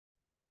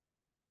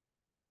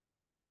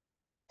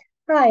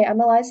Hi,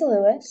 I'm Eliza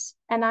Lewis.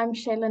 And I'm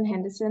Shae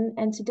Henderson,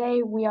 and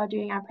today we are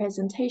doing our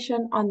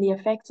presentation on the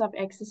effects of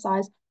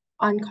exercise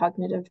on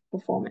cognitive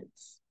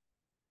performance.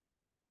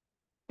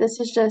 This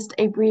is just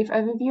a brief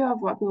overview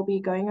of what we'll be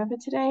going over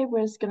today.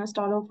 We're just going to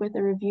start off with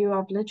a review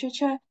of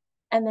literature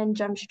and then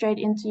jump straight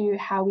into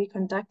how we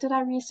conducted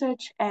our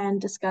research and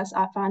discuss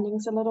our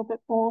findings a little bit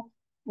more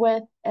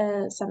with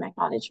some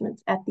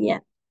acknowledgements at the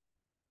end.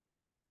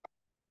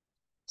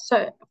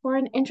 So for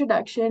an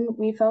introduction,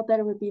 we felt that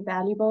it would be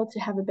valuable to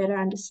have a better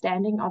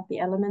understanding of the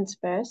elements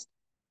first.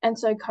 And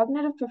so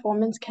cognitive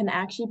performance can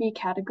actually be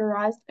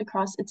categorized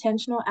across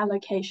attentional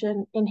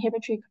allocation,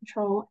 inhibitory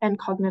control, and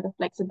cognitive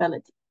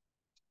flexibility.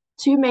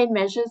 Two main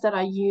measures that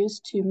are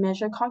used to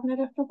measure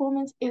cognitive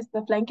performance is the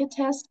Flanker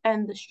test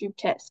and the Stroop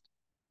test.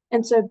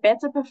 And so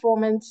better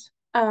performance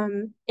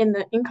in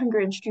the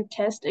incongruent Stroop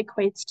test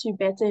equates to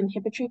better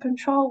inhibitory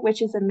control,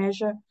 which is a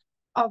measure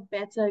of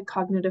better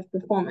cognitive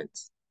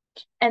performance.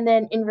 And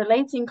then in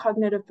relating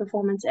cognitive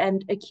performance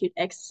and acute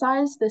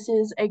exercise, this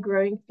is a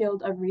growing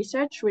field of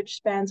research which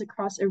spans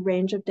across a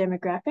range of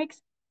demographics.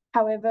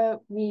 However,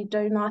 we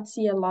do not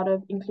see a lot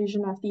of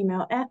inclusion of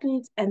female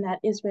athletes, and that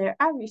is where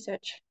our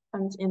research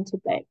comes into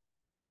play.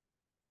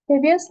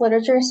 Previous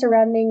literature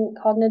surrounding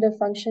cognitive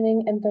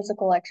functioning and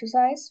physical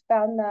exercise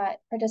found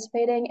that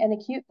participating in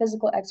acute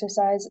physical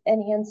exercise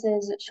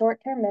enhances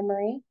short-term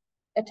memory,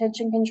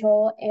 attention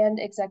control, and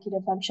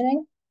executive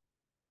functioning.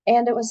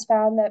 And it was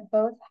found that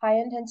both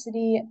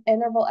high-intensity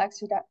interval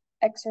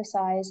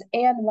exercise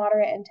and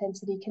moderate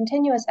intensity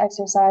continuous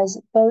exercise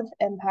both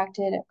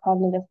impacted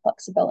cognitive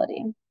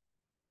flexibility.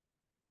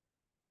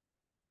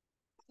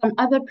 Some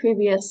other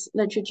previous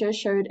literature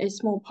showed a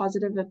small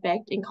positive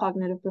effect in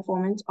cognitive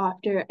performance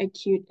after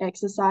acute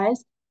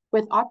exercise,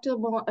 with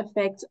optimal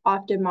effects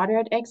after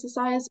moderate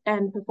exercise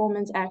and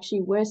performance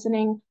actually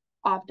worsening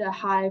after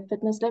high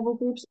fitness level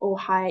groups or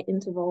high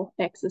interval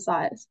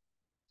exercise.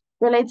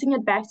 Relating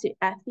it back to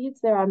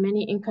athletes, there are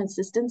many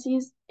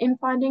inconsistencies in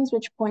findings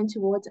which point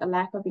towards a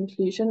lack of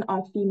inclusion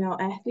of female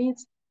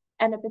athletes.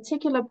 And a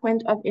particular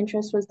point of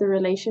interest was the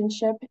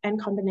relationship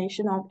and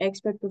combination of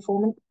expert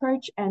performance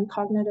approach and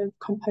cognitive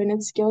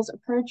component skills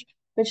approach,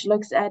 which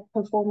looks at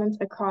performance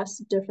across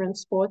different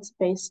sports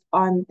based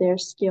on their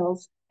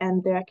skills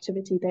and their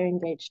activity they're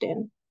engaged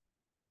in.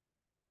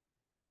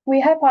 We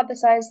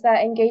hypothesized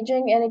that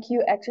engaging in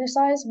acute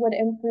exercise would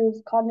improve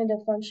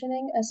cognitive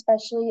functioning,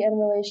 especially in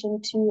relation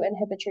to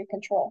inhibitory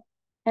control.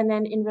 And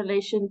then in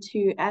relation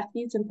to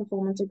athletes and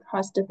performance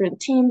across different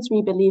teams,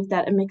 we believe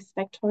that a mixed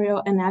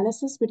factorial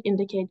analysis would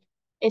indicate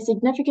a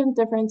significant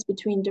difference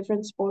between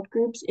different sport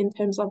groups in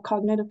terms of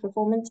cognitive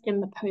performance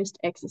in the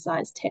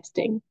post-exercise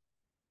testing.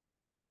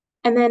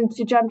 And then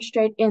to jump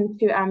straight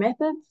into our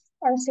methods.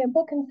 Our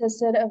sample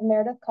consisted of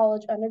Meredith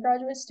College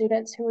undergraduate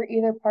students who were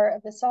either part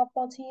of the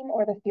softball team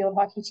or the field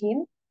hockey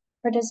team.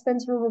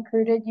 Participants were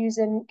recruited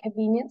using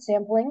convenient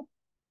sampling.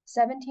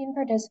 17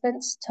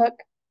 participants took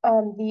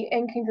the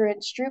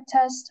incongruent Stroop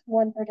test.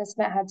 One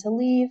participant had to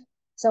leave,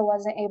 so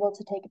wasn't able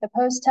to take the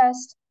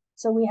post-test.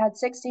 So we had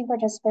 16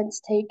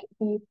 participants take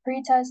the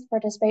pre-test,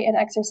 participate in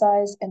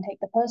exercise, and take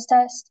the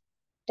post-test.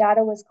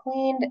 Data was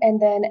cleaned and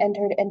then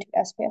entered into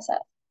SPSS.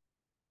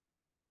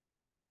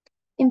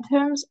 In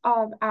terms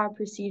of our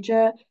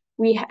procedure,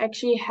 we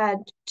actually had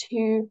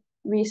two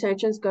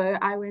researchers go.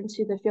 I went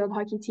to the field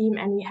hockey team,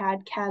 and we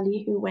had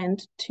Callie who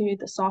went to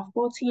the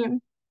softball team.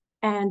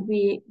 And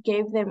we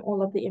gave them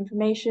all of the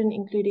information,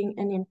 including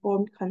an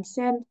informed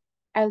consent,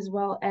 as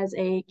well as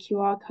a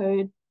QR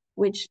code,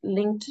 which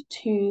linked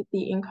to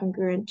the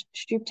incongruent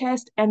Stroop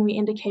test. And we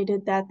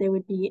indicated that there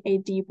would be a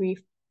debrief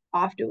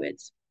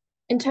afterwards.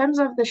 In terms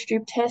of the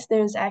Stroop test,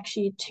 there's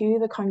actually two,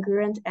 the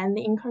congruent and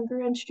the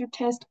incongruent Stroop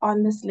test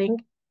on this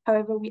link.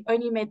 However, we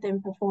only made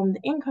them perform the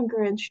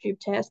incongruent Stroop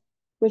test,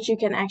 which you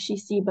can actually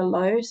see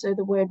below. So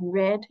the word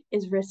red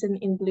is written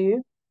in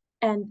blue,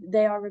 and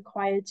they are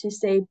required to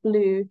say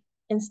blue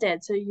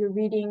instead. So you're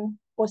reading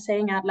or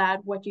saying out loud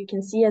what you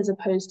can see as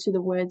opposed to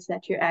the words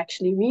that you're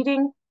actually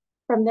reading.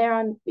 From there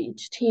on,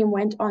 each team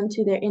went on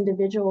to their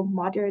individual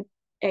moderate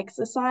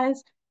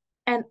exercise.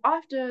 And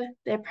after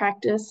their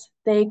practice,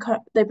 they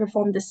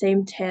performed the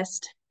same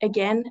test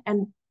again,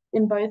 and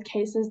in both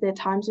cases, their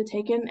times were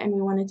taken, and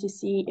we wanted to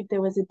see if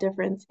there was a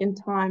difference in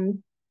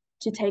time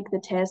to take the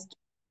test,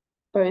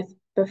 both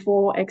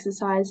before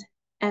exercise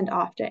and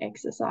after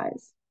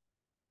exercise.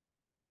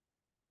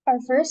 Our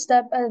first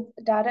step of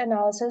data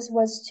analysis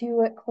was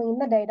to clean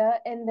the data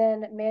and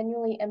then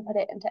manually input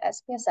it into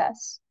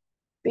SPSS.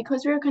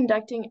 Because we were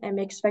conducting a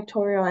mixed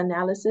factorial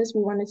analysis,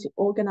 we wanted to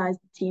organize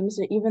the teams.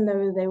 So even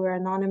though they were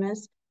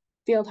anonymous,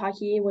 field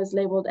hockey was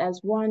labeled as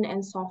 1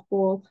 and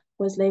softball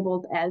was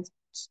labeled as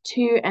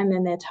 2, and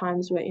then their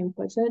times were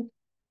inputted.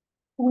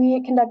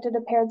 We conducted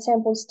a paired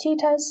samples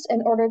t-test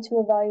in order to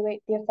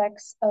evaluate the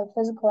effects of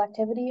physical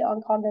activity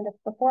on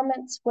cognitive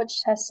performance,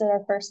 which tested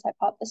our first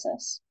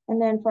hypothesis.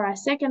 And then for our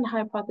second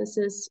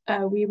hypothesis,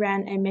 we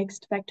ran a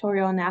mixed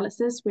factorial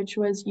analysis, which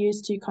was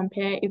used to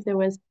compare if there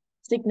was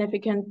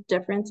significant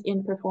difference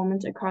in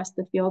performance across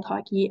the field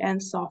hockey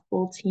and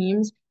softball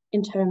teams.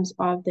 in terms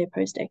of their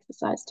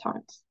post-exercise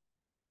times.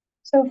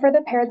 So for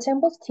the paired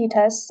samples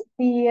t-test,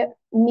 the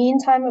mean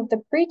time of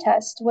the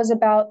pre-test was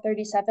about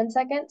 37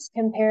 seconds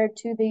compared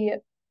to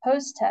the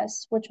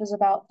post-test, which was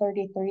about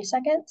 33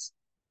 seconds.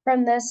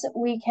 From this,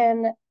 we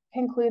can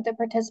conclude that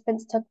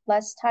participants took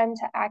less time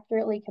to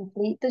accurately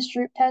complete the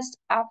Stroop test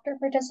after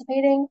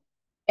participating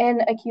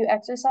in acute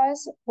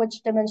exercise,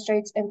 which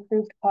demonstrates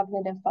improved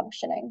cognitive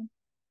functioning.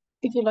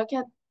 If you look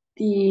at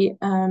the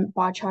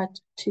bar chart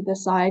to the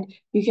side,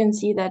 you can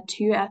see that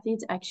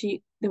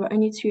there were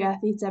only 2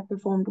 athletes that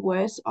performed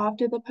worse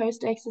after the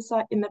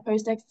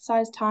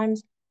post-exercise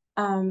times,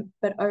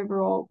 but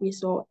overall we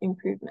saw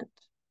improvement.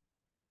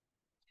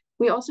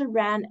 We also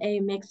ran a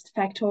mixed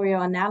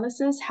factorial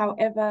analysis.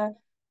 However,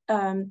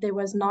 there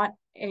was not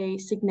a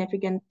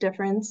significant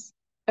difference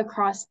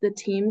across the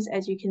teams,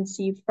 as you can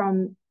see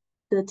from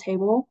the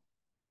table.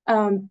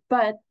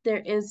 But there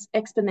is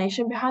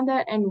explanation behind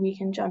that, and we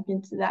can jump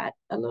into that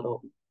a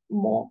little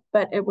more,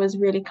 but it was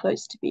really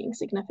close to being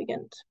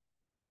significant.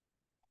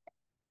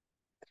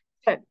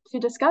 So to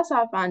discuss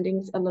our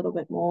findings a little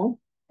bit more.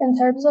 In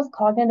terms of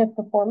cognitive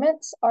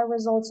performance, our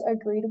results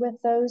agreed with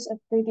those of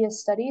previous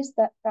studies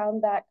that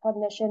found that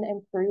cognition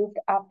improved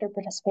after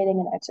participating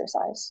in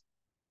exercise.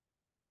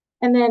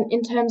 And then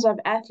in terms of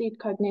athlete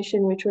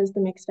cognition, which was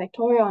the mixed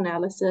factorial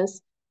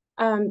analysis,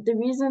 the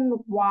reason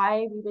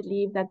why we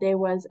believe that there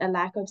was a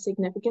lack of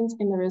significance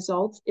in the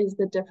results is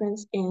the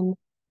difference in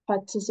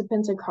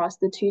participants across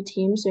the two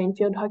teams. So in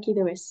field hockey,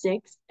 there were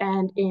 6,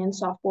 and in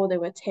softball, there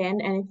were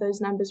 10. And if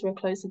those numbers were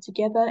closer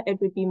together,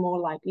 it would be more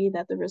likely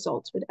that the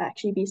results would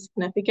actually be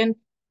significant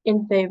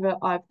in favor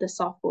of the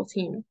softball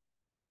team.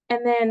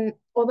 And then,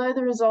 although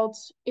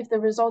if the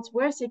results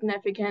were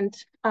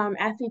significant,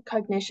 athlete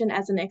cognition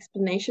as an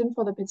explanation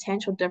for the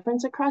potential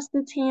difference across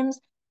the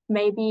teams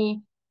may be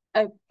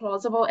a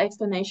plausible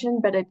explanation,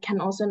 but it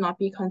can also not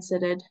be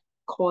considered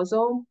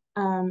causal,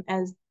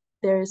 as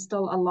there is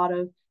still a lot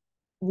of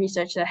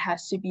research that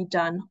has to be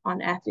done on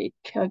athlete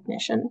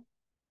cognition.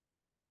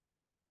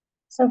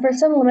 So for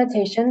some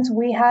limitations,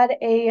 we had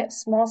a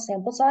small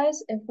sample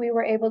size. If we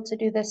were able to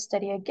do this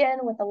study again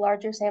with a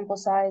larger sample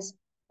size,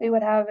 we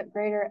would have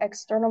greater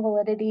external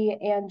validity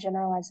and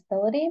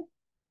generalizability.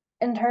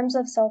 In terms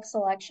of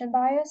self-selection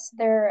bias,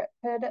 there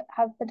could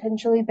have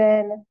potentially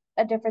been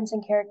a difference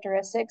in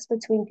characteristics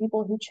between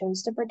people who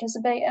chose to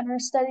participate in our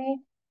study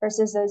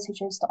versus those who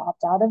chose to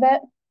opt out of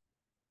it.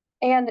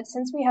 And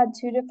since we had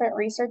 2 different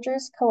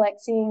researchers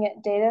collecting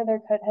data,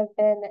 there could have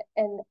been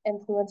an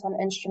influence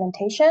on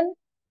instrumentation.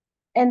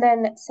 And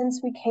then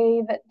since we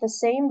gave the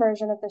same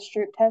version of the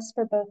Stroop test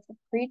for both the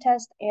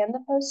pre-test and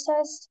the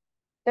post-test,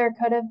 there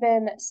could have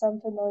been some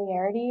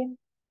familiarity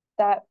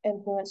that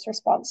influenced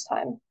response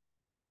time.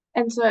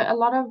 And so a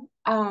lot of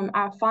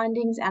our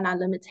findings and our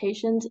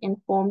limitations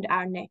informed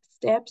our next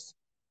steps.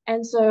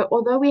 And so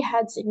although we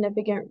had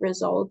significant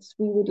results,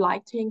 we would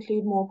like to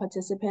include more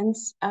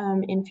participants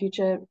in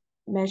future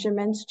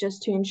measurements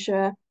just to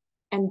ensure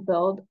and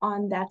build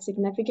on that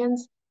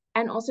significance,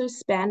 and also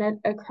span it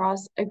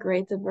across a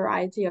greater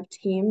variety of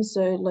teams.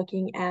 So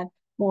looking at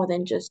more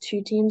than just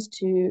 2 teams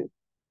to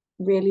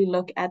really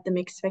look at the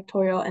mixed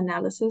factorial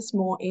analysis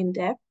more in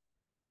depth,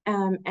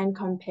 and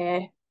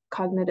compare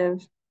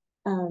cognitive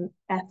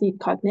athlete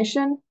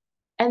cognition.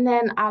 And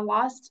then our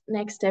last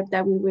next step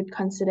that we would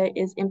consider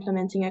is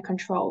implementing a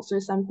control. So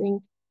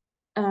something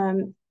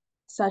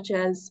such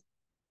as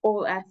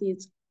all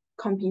athletes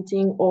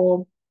competing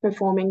or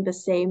performing the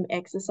same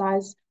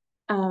exercise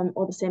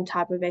or the same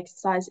type of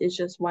exercise is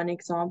just one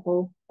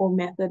example or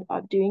method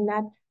of doing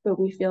that, but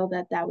we feel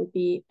that that would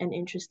be an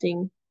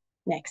interesting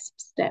next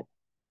step.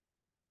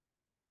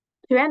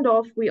 To end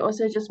off, we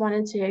also just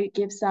wanted to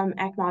give some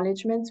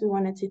acknowledgements. We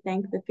wanted to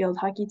thank the field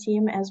hockey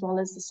team as well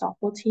as the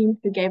softball team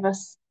who gave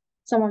us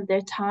some of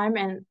their time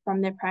and from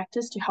their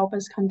practice to help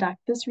us conduct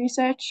this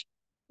research.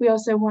 We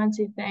also want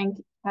to thank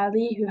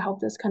Ali, who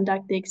helped us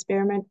conduct the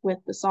experiment with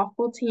the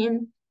softball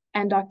team,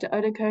 and Dr.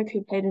 Odekirk,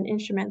 who played an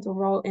instrumental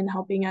role in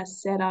helping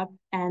us set up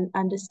and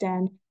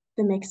understand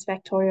the mixed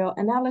factorial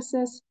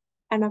analysis,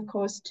 and of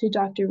course to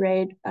Dr.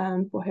 Raid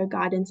for her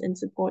guidance and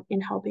support in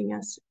helping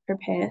us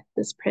prepare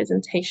this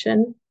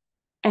presentation.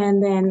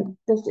 And then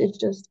this is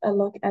just a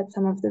look at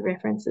some of the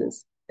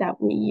references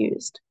that we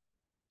used.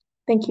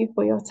 Thank you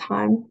for your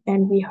time,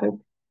 and we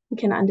hope you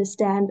can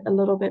understand a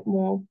little bit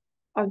more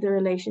of the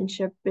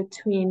relationship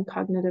between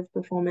cognitive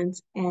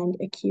performance and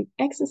acute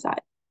exercise.